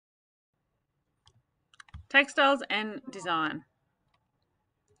Textiles and Design.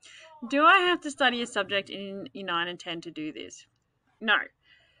 Do I have to study a subject in Year 9 and 10 to do this? No.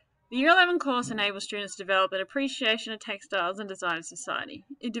 The Year 11 course enables students to develop an appreciation of textiles and design in society.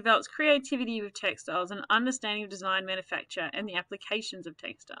 It develops creativity with textiles and an understanding of design, manufacture, and the applications of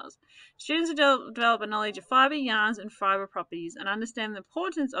textiles. Students develop a knowledge of fibre, yarns, and fibre properties and understand the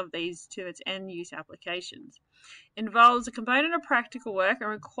importance of these to its end-use applications. It involves a component of practical work and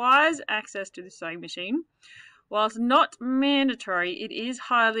requires access to the sewing machine. Whilst not mandatory, it is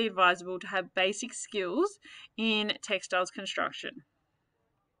highly advisable to have basic skills in textiles construction.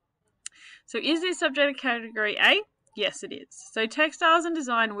 So is this subject a category A? Yes, it is. So textiles and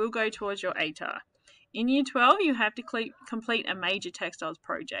design will go towards your ATAR. In Year 12, you have to complete a major textiles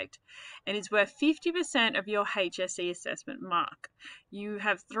project, and it's worth 50% of your HSE assessment mark. You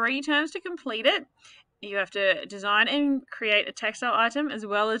have 3 terms to complete it. You have to design and create a textile item as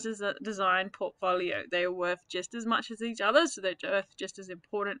well as a design portfolio. They are worth just as much as each other, so they're just as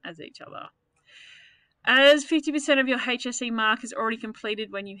important as each other. As 50% of your HSE mark is already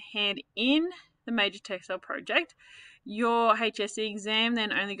completed when you hand in the major textile project, your HSE exam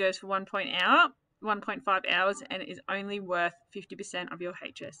then only goes for 1.5 hours and is only worth 50% of your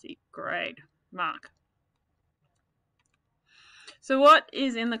HSE grade mark. So what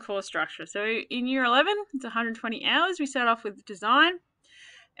is in the course structure? So in Year 11, it's 120 hours. We start off with design,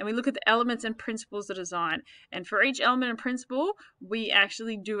 and we look at the elements and principles of design. And for each element and principle, we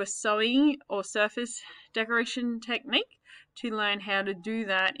actually do a sewing or surface decoration technique to learn how to do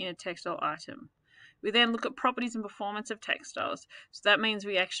that in a textile item. We then look at properties and performance of textiles. So that means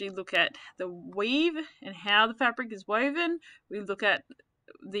we actually look at the weave and how the fabric is woven. We look at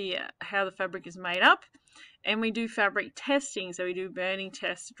how the fabric is made up, and we do fabric testing. So we do burning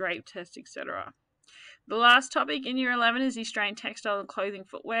tests, drape tests, etc. The last topic in Year 11 is the Australian textile and clothing,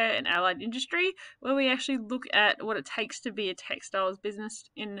 footwear and allied industry, where we actually look at what it takes to be a textiles business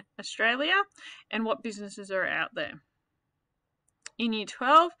in Australia and what businesses are out there. In Year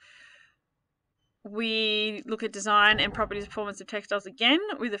 12, we look at design and properties and performance of textiles again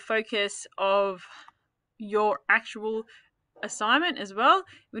with a focus of your actual assignment as well.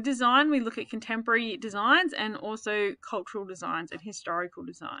 With design, we look at contemporary designs and also cultural designs and historical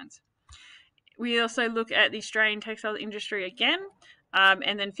designs. We also look at the Australian textile industry again,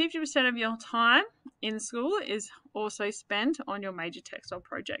 and then 50% of your time in school is also spent on your major textile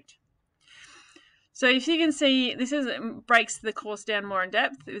project. So if you can see, this breaks the course down more in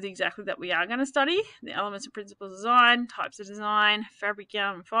depth with exactly that we are going to study. The elements and principles of design, types of design, fabric,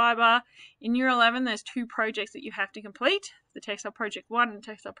 yarn, and fibre. In Year 11, there's 2 projects that you have to complete, the Textile Project 1 and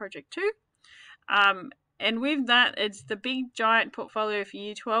Textile Project 2. And with that, it's the big giant portfolio for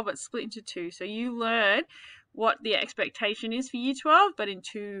Year 12, but split into 2. So you learn what the expectation is for Year 12, but in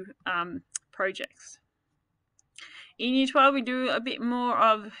 2 projects. In Year 12, we do a bit more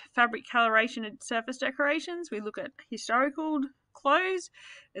of fabric coloration and surface decorations. We look at historical clothes,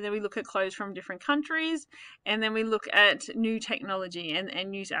 and then we look at clothes from different countries, and then we look at new technology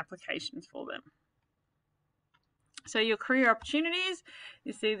and use applications for them. So your career opportunities,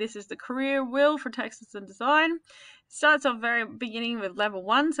 you see this is the career wheel for Textiles and Design. It starts off very beginning with level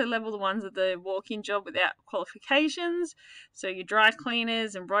 1. So level 1 are the walk-in job without qualifications. So your dry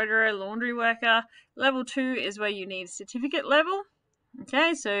cleaners, embroiderer, laundry worker. Level 2 is where you need a certificate level.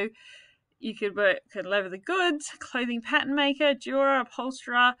 Okay, so you could leather the goods, clothing pattern maker, jeweler,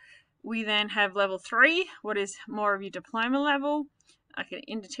 upholsterer. We then have level 3, what is more of your diploma level. Okay,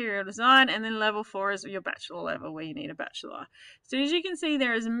 interior design, and then level 4 is your bachelor level where you need a bachelor. So as you can see,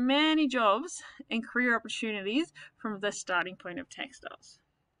 there is many jobs and career opportunities from the starting point of textiles.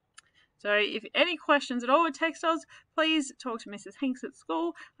 So if any questions at all with textiles, please talk to Mrs. Hinks at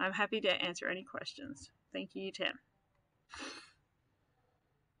school. I'm happy to answer any questions. Thank you, Tam.